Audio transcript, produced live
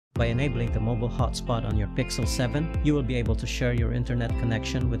By enabling the mobile hotspot on your Pixel 7, you will be able to share your internet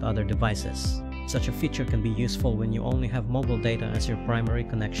connection with other devices. Such a feature can be useful when you only have mobile data as your primary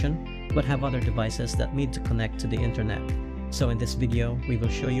connection, but have other devices that need to connect to the internet. So in this video, we will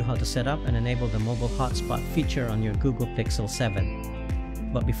show you how to set up and enable the mobile hotspot feature on your Google Pixel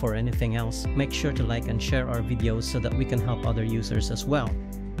 7. But before anything else, make sure to like and share our videos so that we can help other users as well.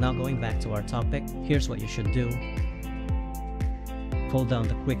 Now going back to our topic, here's what you should do. Pull down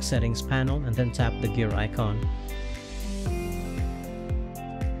the quick settings panel and then tap the gear icon.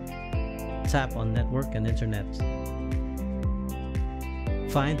 Tap on network and internet.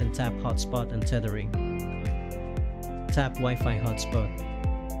 Find and tap hotspot and tethering. Tap Wi-Fi hotspot.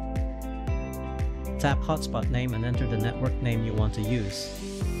 Tap hotspot name and enter the network name you want to use.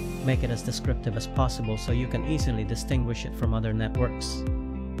 Make it as descriptive as possible so you can easily distinguish it from other networks.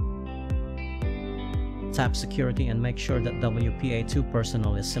 Tap security and make sure that WPA2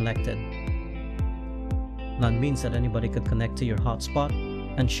 personal is selected. None means that anybody could connect to your hotspot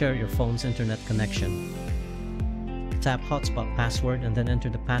and share your phone's internet connection. Tap hotspot password and then enter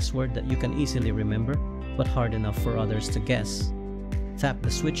the password that you can easily remember but hard enough for others to guess. Tap the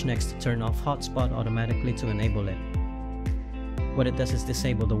switch next to turn off hotspot automatically to enable it. What it does is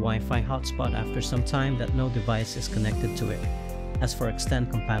disable the Wi-Fi hotspot after some time that no device is connected to it. As for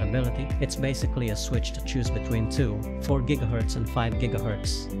extend compatibility, it's basically a switch to choose between 4 GHz and 5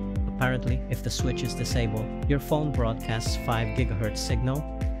 GHz. Apparently, if the switch is disabled, your phone broadcasts 5 GHz signal,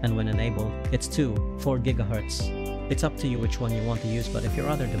 and when enabled, it's 4 GHz. It's up to you which one you want to use, but if your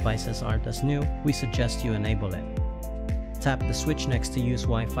other devices aren't as new, we suggest you enable it. Tap the switch next to use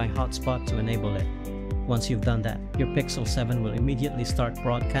Wi-Fi hotspot to enable it. Once you've done that, your Pixel 7 will immediately start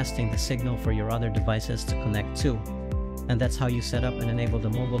broadcasting the signal for your other devices to connect to. And that's how you set up and enable the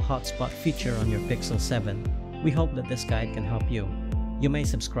mobile hotspot feature on your Pixel 7. We hope that this guide can help you. You may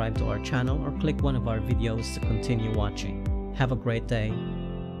subscribe to our channel or click one of our videos to continue watching. Have a great day.